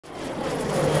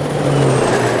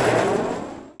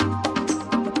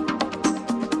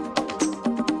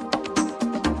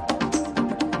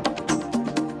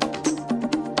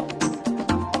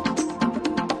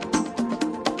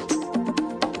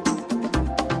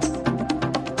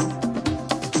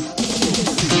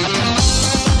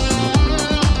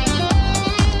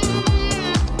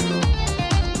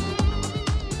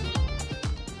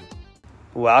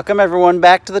Welcome everyone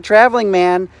back to the Traveling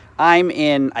Man. I'm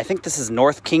in, I think this is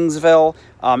North Kingsville.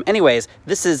 Anyways,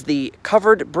 this is the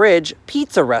Covered Bridge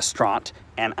Pizza Restaurant,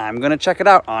 and I'm gonna check it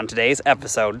out on today's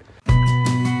episode.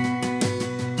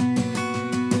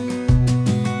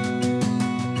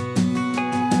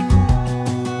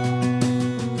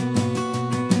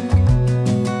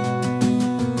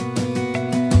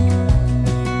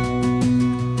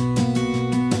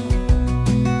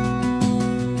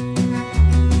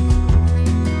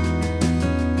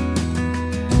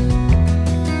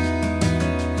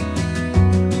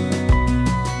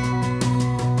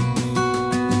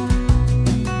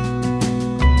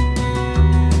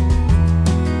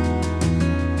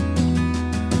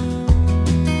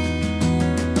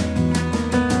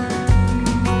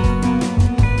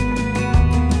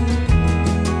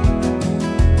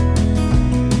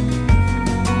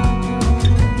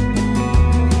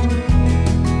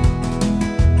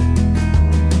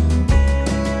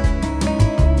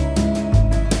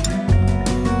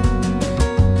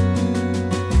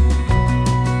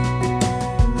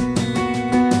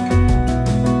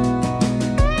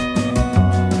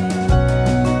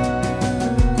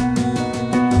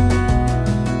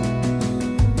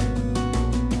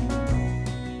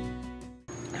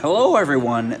 Hello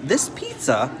everyone, this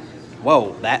pizza,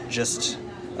 whoa, that just,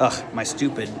 my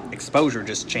stupid exposure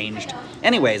just changed.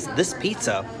 Anyways, this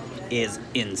pizza is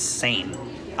insane.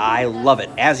 I love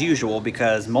it, as usual,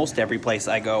 because most every place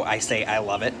I go, I say I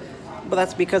love it. But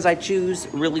that's because I choose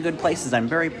really good places. I'm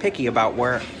very picky about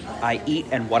where I eat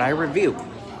and what I review.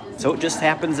 So it just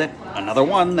happens that another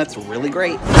one that's really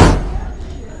great.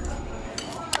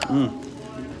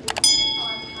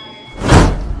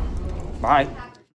 Bye.